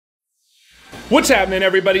What's happening,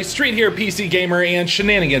 everybody? Street here, PC gamer and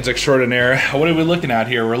shenanigans extraordinaire. What are we looking at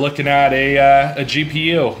here? We're looking at a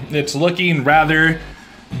GPU. It's looking rather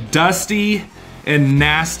dusty and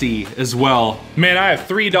nasty as well. Man, I have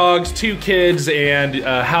 3 dogs, 2 kids, and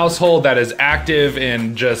a household that is active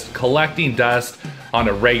in just collecting dust on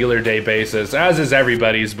a regular day basis, as is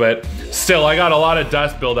everybody's, but still, I got a lot of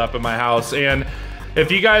dust built up in my house. And if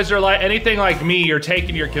you guys are like anything like me, you're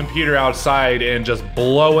taking your computer outside and just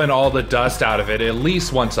blowing all the dust out of it at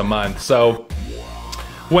least once a month. So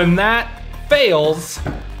when that fails,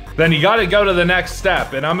 then you gotta go to the next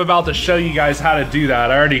step, and I'm about to show you guys how to do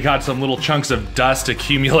that. I already got some little chunks of dust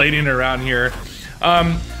accumulating around here.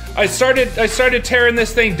 I started tearing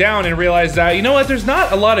this thing down and realized that, you know what, there's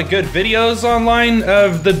not a lot of good videos online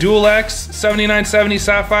of the DualX 7970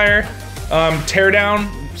 Sapphire teardown.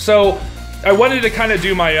 So I wanted to kind of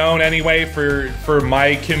do my own anyway for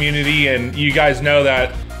my community, and you guys know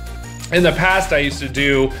that in the past I used to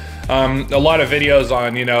do a lot of videos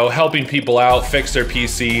on, you know, helping people out fix their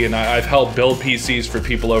PC, and I've helped build PCs for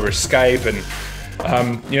people over Skype,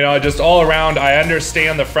 and you know, just all around I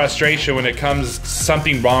understand the frustration when it comes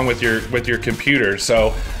something wrong with your computer.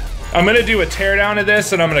 So I'm gonna do a teardown of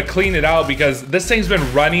this, and I'm gonna clean it out because this thing's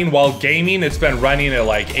been running while gaming. It's been running at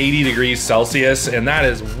like 80 degrees Celsius, and that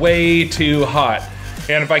is way too hot.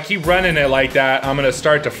 And if I keep running it like that, I'm gonna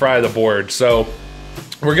start to fry the board. So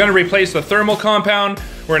we're gonna replace the thermal compound,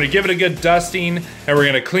 we're gonna give it a good dusting, and we're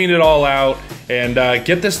gonna clean it all out and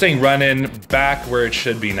get this thing running back where it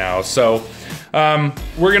should be now. So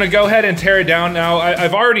we're gonna go ahead and tear it down now.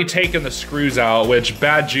 I've already taken the screws out, which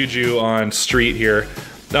bad juju on Street here.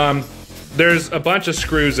 There's a bunch of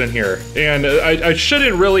screws in here, and I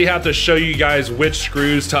shouldn't really have to show you guys which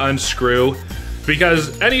screws to unscrew,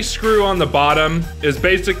 because any screw on the bottom is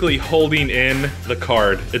basically holding in the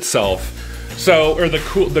card itself. So, or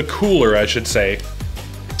the cooler, I should say.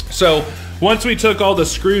 So once we took all the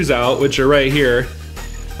screws out, which are right here,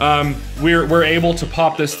 we're able to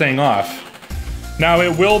pop this thing off. Now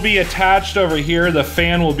it will be attached over here. The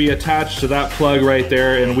fan will be attached to that plug right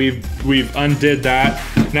there, and we've undid that.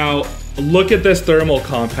 Now look at this thermal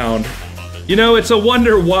compound. You know, it's a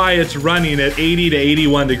wonder why it's running at 80 to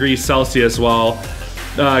 81 degrees Celsius while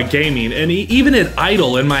gaming, and even at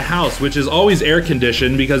idle in my house, which is always air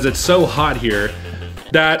conditioned because it's so hot here,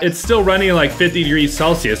 that it's still running at like 50 degrees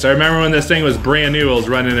Celsius. I remember when this thing was brand new, it was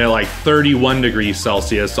running at like 31 degrees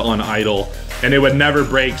Celsius on idle, and it would never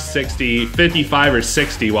break 60, 55 or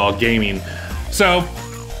 60 while gaming. So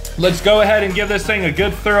let's go ahead and give this thing a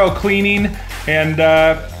good thorough cleaning, and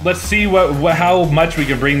let's see how much we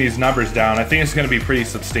can bring these numbers down. I think it's gonna be pretty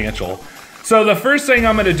substantial. So the first thing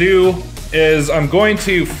I'm gonna do is I'm going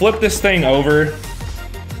to flip this thing over,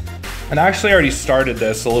 and I actually already started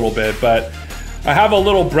this a little bit, but I have a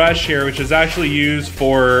little brush here which is actually used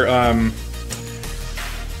for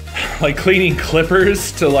like cleaning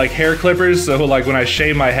clippers, to like hair clippers. So like when I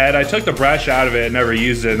shave my head, I took the brush out of it and never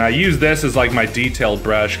used it, and I use this as like my detailed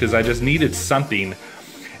brush because I just needed something.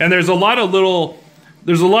 And there's a lot of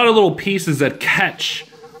little pieces that catch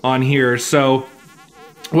on here. So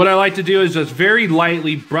what I like to do is just very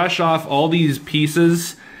lightly brush off all these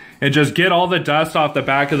pieces and just get all the dust off the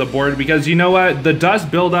back of the board, because you know what? The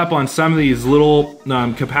dust buildup on some of these little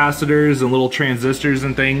capacitors and little transistors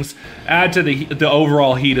and things add to the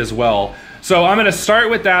overall heat as well. So I'm gonna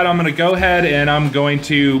start with that. I'm gonna go ahead and I'm going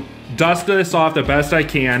to dust this off the best I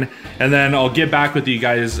can, and then I'll get back with you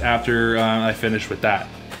guys after I finish with that.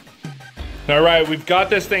 All right, we've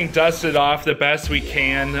got this thing dusted off the best we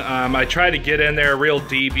can. I try to get in there real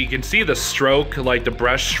deep. You can see the stroke, like the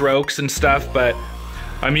brush strokes and stuff, but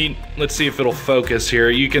I mean, let's see if it'll focus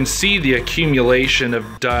here. You can see the accumulation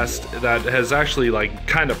of dust that has actually like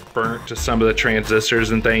kind of burnt to some of the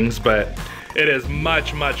transistors and things, but it is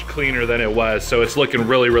much, much cleaner than it was, so it's looking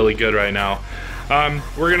really, really good right now.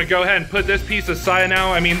 We're gonna go ahead and put this piece aside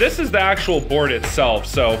now. I mean, this is the actual board itself,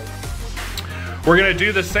 so we're gonna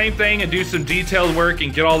do the same thing and do some detailed work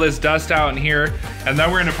and get all this dust out in here, and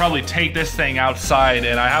then we're gonna probably take this thing outside,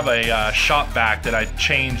 and I have a shop vac that I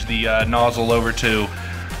changed the nozzle over to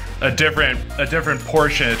a different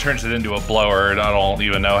portion. It turns it into a blower, and I don't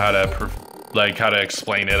even know how to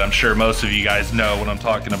explain it. I'm sure most of you guys know what I'm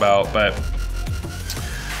talking about, but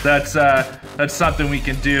that's something we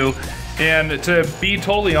can do. And to be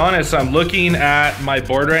totally honest, I'm looking at my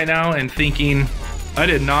board right now and thinking, I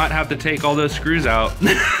did not have to take all those screws out.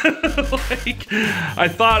 Like, I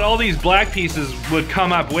thought all these black pieces would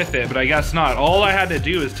come up with it, but I guess not. All I had to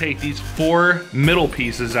do is take these 4 middle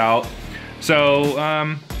pieces out. So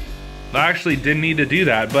I actually didn't need to do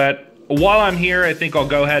that, but while I'm here, I think I'll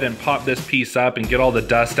go ahead and pop this piece up and get all the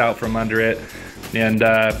dust out from under it. And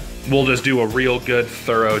we'll just do a real good,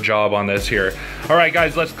 thorough job on this here. All right,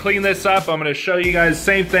 guys, let's clean this up. I'm gonna show you guys,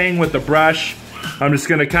 same thing with the brush. I'm just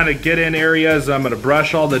gonna kind of get in areas. I'm gonna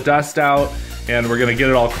brush all the dust out, and we're gonna get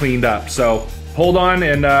it all cleaned up. So hold on,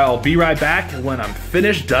 and I'll be right back when I'm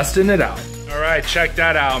finished dusting it out. All right, check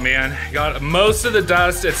that out, man. Got most of the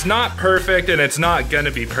dust. It's not perfect, and it's not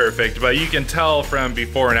gonna be perfect, but you can tell from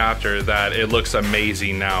before and after that it looks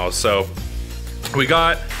amazing now. So we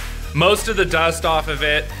got most of the dust off of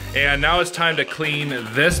it, and now it's time to clean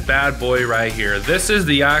this bad boy right here. This is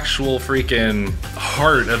the actual freaking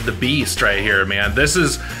heart of the beast right here, man. This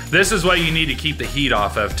is what you need to keep the heat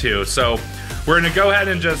off of too. So we're gonna go ahead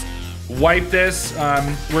and just wipe this.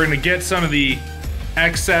 We're gonna get some of the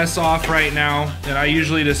excess off right now, and I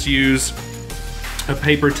usually just use a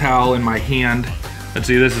paper towel in my hand. Let's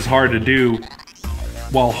see, this is hard to do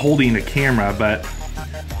while holding a camera, but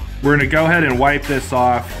we're gonna go ahead and wipe this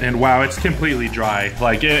off, and wow, it's completely dry.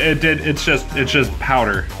 Like it's just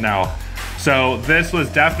powder now. So this was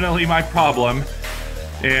definitely my problem,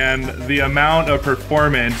 and the amount of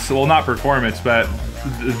performance, well, not performance, but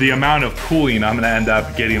the amount of cooling I'm gonna end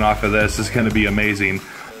up getting off of this is gonna be amazing.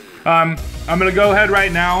 I'm gonna go ahead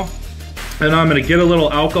right now, and I'm gonna get a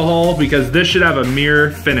little alcohol, because this should have a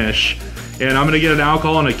mirror finish. And I'm gonna get an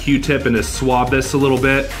alcohol and a Q-tip and just swab this a little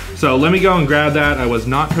bit. So let me go and grab that. I was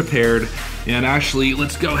not prepared. And actually,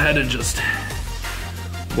 let's go ahead and just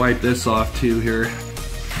wipe this off too here.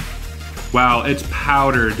 Wow, it's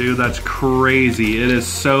powder, dude. That's crazy. It is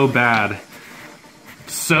so bad.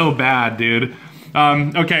 So bad, dude.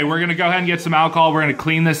 Okay, we're gonna go ahead and get some alcohol. We're gonna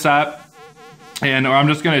clean this up. And I'm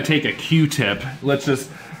just gonna take a Q-tip. Let's just,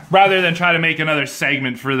 rather than try to make another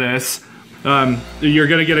segment for this, you're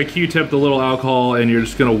gonna get a Q-tip, the little alcohol, and you're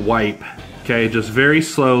just gonna wipe, okay? Just very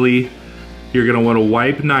slowly. You're gonna wanna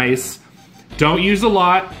wipe nice. Don't use a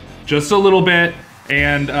lot, just a little bit,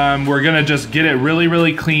 and we're gonna just get it really,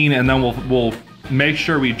 really clean, and then we'll make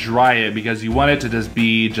sure we dry it, because you want it to just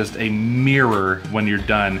be just a mirror when you're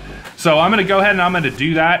done. So I'm gonna go ahead and I'm gonna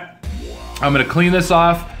do that. I'm gonna clean this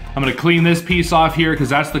off. I'm gonna clean this piece off here, because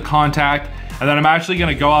that's the contact. And then I'm actually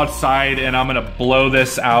gonna go outside and I'm gonna blow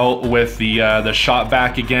this out with the shop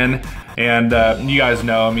vac again. And you guys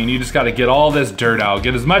know, I mean, you just gotta get all this dirt out.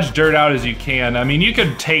 Get as much dirt out as you can. I mean, you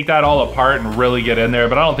could take that all apart and really get in there,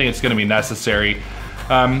 but I don't think it's gonna be necessary.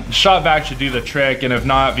 Shop vac should do the trick, and if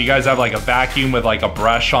not, if you guys have like a vacuum with like a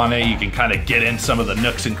brush on it, you can kind of get in some of the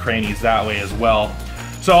nooks and crannies that way as well.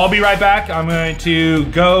 So I'll be right back. I'm going to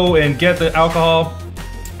go and get the alcohol.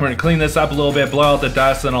 We're gonna clean this up a little bit, blow out the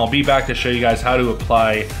dust, and I'll be back to show you guys how to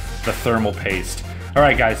apply the thermal paste. All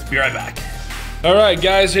right, guys, be right back. All right,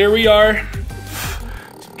 guys, here we are.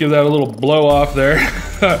 Let's give that a little blow off there.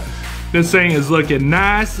 This thing is looking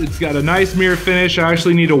nice. It's got a nice mirror finish. I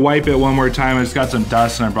actually need to wipe it one more time. I just got some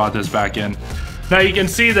dust and I brought this back in. Now you can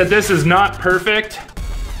see that this is not perfect,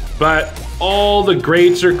 but all the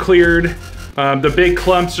grates are cleared. The big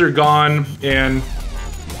clumps are gone, and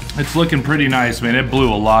it's looking pretty nice, man. It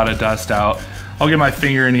blew a lot of dust out. I'll get my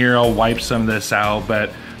finger in here, I'll wipe some of this out,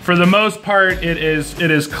 but for the most part, it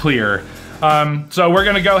is clear. So we're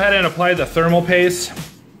gonna go ahead and apply the thermal paste.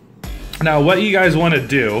 Now what you guys wanna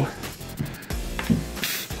do,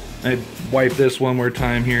 I wipe this one more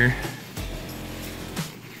time here.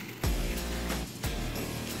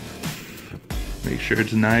 Make sure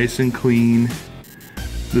it's nice and clean.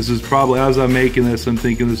 This is probably, as I'm making this, I'm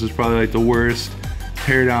thinking this is probably like the worst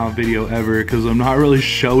teardown video ever, because I'm not really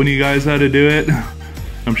showing you guys how to do it.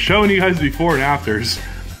 I'm showing you guys before and afters,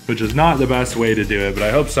 which is not the best way to do it, but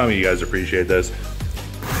I hope some of you guys appreciate this.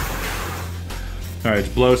 All right, let's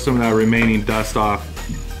blow some of that remaining dust off.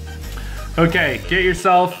 Okay, get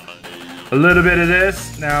yourself a little bit of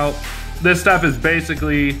this. Now, this stuff is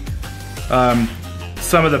basically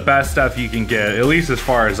some of the best stuff you can get, at least as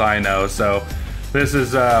far as I know. So this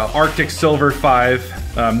is Arctic Silver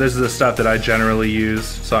 5. This is the stuff that I generally use,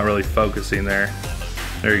 so I'm really focusing there.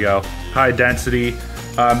 There you go. High density.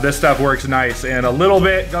 This stuff works nice, and a little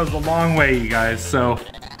bit goes a long way, you guys. So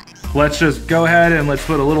let's just go ahead and let's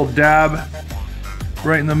put a little dab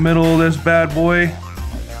right in the middle of this bad boy.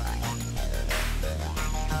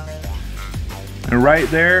 And right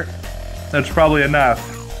there, that's probably enough.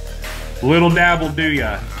 A little dab will do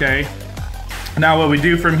ya, okay? Now what we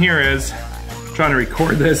do from here is, trying to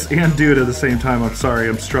record this and do it at the same time. I'm sorry,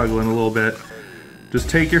 I'm struggling a little bit. Just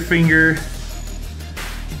take your finger,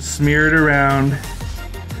 smear it around,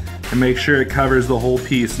 and make sure it covers the whole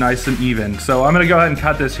piece nice and even. So I'm gonna go ahead and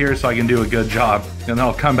cut this here so I can do a good job, and then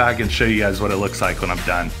I'll come back and show you guys what it looks like when I'm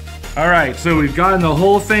done. All right, so we've gotten the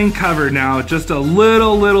whole thing covered now. Just a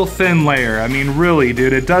little thin layer. I mean, really,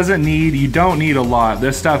 dude, you don't need a lot.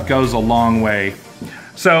 This stuff goes a long way.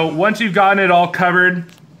 So once you've gotten it all covered,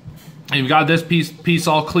 you've got this piece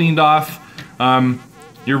all cleaned off,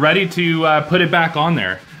 you're ready to put it back on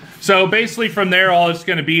there. So basically from there, all it's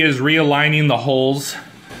gonna be is realigning the holes.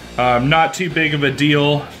 Not too big of a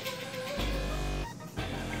deal.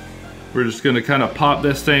 We're just gonna kind of pop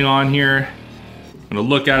this thing on here. I'm gonna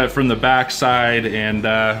look at it from the back side, and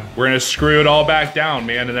we're gonna screw it all back down,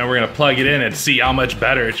 man, and then we're gonna plug it in and see how much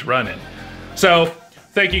better it's running. So,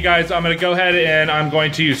 thank you guys. I'm gonna go ahead and I'm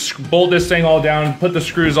going to bolt this thing all down, put the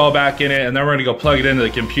screws all back in it, and then we're gonna go plug it into the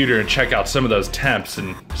computer and check out some of those temps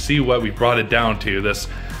and see what we brought it down to. This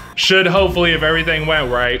should hopefully, if everything went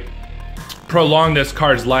right, prolong this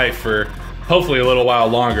card's life for hopefully a little while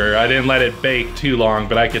longer. I didn't let it bake too long,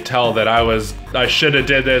 but I could tell that I should have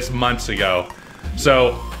did this months ago.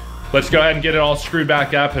 So let's go ahead and get it all screwed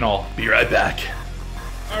back up, and I'll be right back.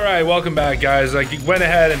 All right, welcome back, guys. I went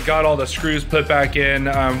ahead and got all the screws put back in.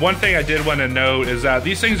 One thing I did want to note is that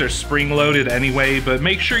these things are spring-loaded anyway, but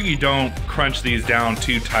make sure you don't crunch these down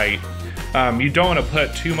too tight. You don't want to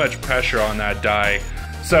put too much pressure on that die.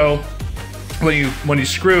 So when you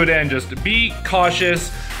screw it in, just be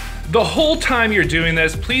cautious. The whole time you're doing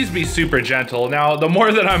this, please be super gentle. Now, the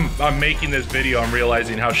more that I'm making this video, I'm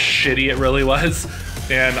realizing how shitty it really was.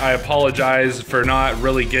 And I apologize for not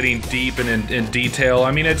really getting deep and in detail.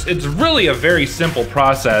 I mean, it's really a very simple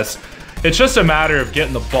process. It's just a matter of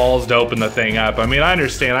getting the balls to open the thing up. I mean, I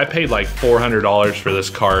understand, I paid like $400 for this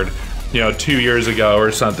card, you know, 2 years ago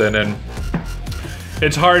or something, and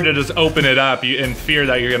it's hard to just open it up in fear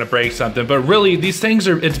that you're gonna break something. But really, these things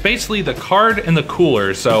it's basically the card and the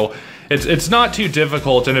cooler, so it's not too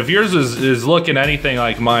difficult. And if yours is looking anything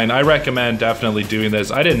like mine, I recommend definitely doing this.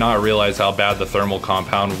 I did not realize how bad the thermal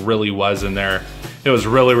compound really was in there. It was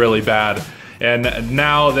really bad. And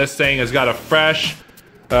now this thing has got a fresh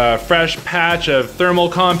patch of thermal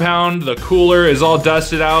compound. The cooler is all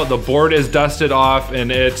dusted out, the board is dusted off,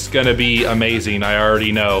 and it's gonna be amazing, I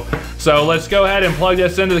already know. So let's go ahead and plug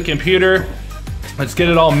this into the computer. Let's get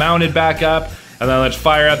it all mounted back up, and then let's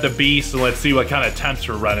fire up the beast and let's see what kind of temps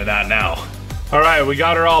we're running at now. All right, we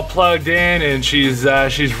got her all plugged in, and she's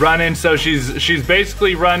running. So she's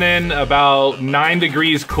basically running about 9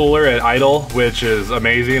 degrees cooler at idle, which is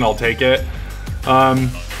amazing, I'll take it.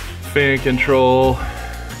 Fan control.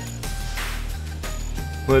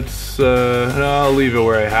 Let's, I'll leave it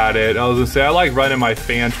where I had it. I was gonna say, I like running my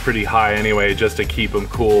fans pretty high anyway, just to keep them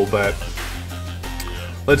cool, but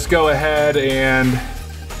let's go ahead and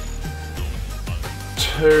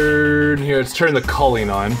let's turn the culling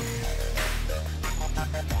on.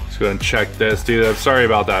 Let's go ahead and check this, dude. I'm sorry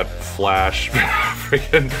about that flash.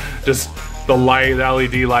 Freaking, just the light, the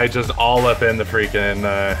LED light, just all up in the freaking,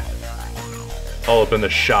 all up in the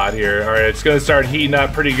shot here. All right, it's gonna start heating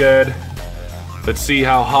up pretty good. Let's see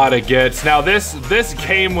how hot it gets. Now this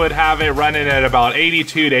game would have it running at about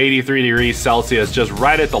 82 to 83 degrees Celsius, just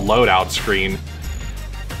right at the loadout screen.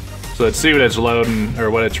 So let's see what it's loading, or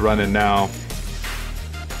what it's running now.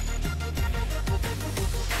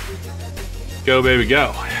 Go, baby,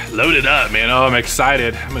 go. Load it up, man. Oh, I'm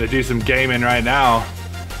excited. I'm gonna do some gaming right now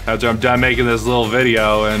after I'm done making this little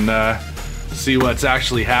video, and see what's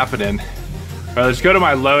actually happening. All right, let's go to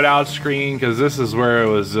my loadout screen, because this is where it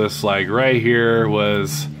was just like right here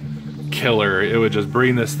was killer. It would just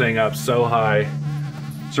bring this thing up so high.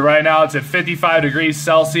 So right now it's at 55 degrees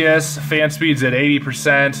Celsius, fan speed's at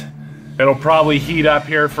 80%. It'll probably heat up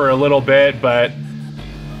here for a little bit, but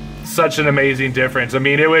such an amazing difference. I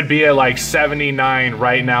mean, it would be at like 79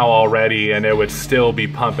 right now already, and it would still be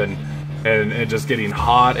pumping and just getting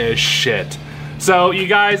hot as shit. So you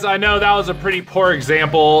guys, I know that was a pretty poor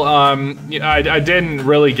example. I didn't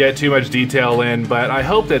really get too much detail in, but I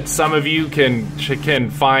hope that some of you can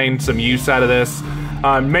find some use out of this.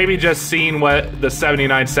 Maybe just seeing what the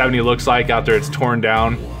 7970 looks like after it's torn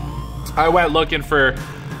down. I went looking for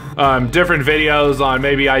different videos on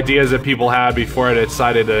maybe ideas that people had before I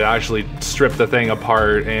decided to actually strip the thing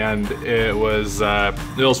apart, and it was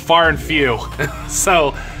far and few.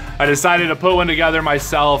 So I decided to put one together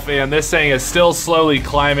myself, and this thing is still slowly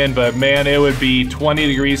climbing, but man, it would be 20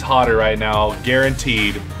 degrees hotter right now,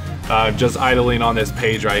 guaranteed, just idling on this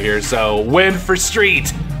page right here. So win for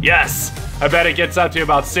Street, yes. I bet it gets up to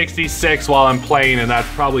about 66 while I'm playing, and that's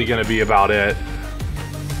probably gonna be about it.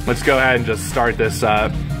 Let's go ahead and just start this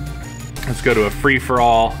up. Let's go to a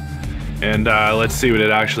free-for-all, and let's see what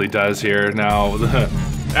it actually does here. Now, the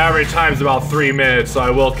average time's about 3 minutes, so I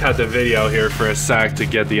will cut the video here for a sec to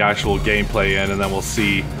get the actual gameplay in, and then we'll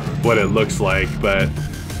see what it looks like. But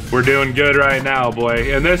we're doing good right now,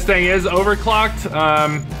 boy. And this thing is overclocked.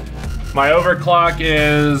 My overclock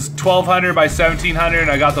is 1200 by 1700,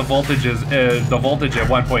 and I got the voltage at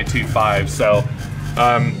 1.25. So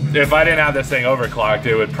if I didn't have this thing overclocked,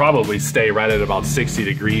 it would probably stay right at about 60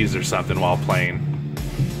 degrees or something while playing.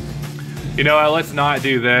 You know what, let's not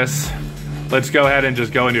do this. Let's go ahead and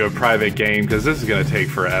just go into a private game, because this is gonna take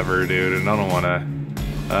forever, dude, and I don't wanna,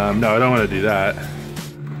 no, I don't wanna do that.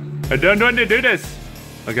 I don't want to do this.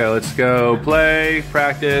 Okay, let's go play,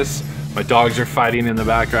 practice. My dogs are fighting in the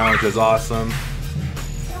background, which is awesome.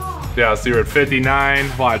 Yeah, so we're at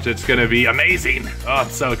 59. Watch, it's gonna be amazing. Oh, I'm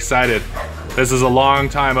so excited. This is a long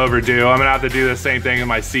time overdue. I'm gonna have to do the same thing with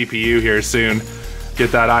my CPU here soon.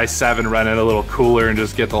 Get that i7 running a little cooler and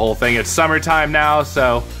just get the whole thing. It's summertime now,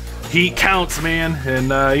 so heat counts, man.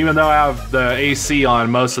 And even though I have the AC on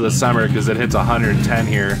most of the summer because it hits 110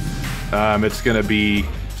 here, it's gonna be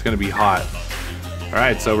hot. All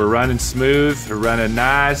right, so we're running smooth, we're running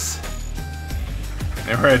nice.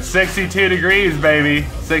 And we're at 62 degrees, baby.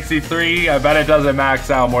 63, I bet it doesn't max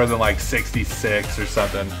out more than like 66 or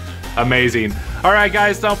something. Amazing. All right,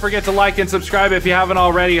 guys, don't forget to like and subscribe if you haven't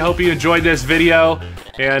already. Hope you enjoyed this video.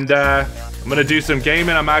 And I'm gonna do some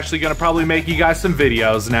gaming. I'm actually gonna probably make you guys some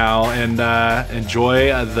videos now and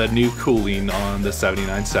enjoy the new cooling on the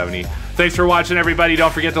 7970. Thanks for watching, everybody.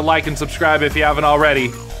 Don't forget to like and subscribe if you haven't already.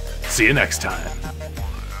 See you next time.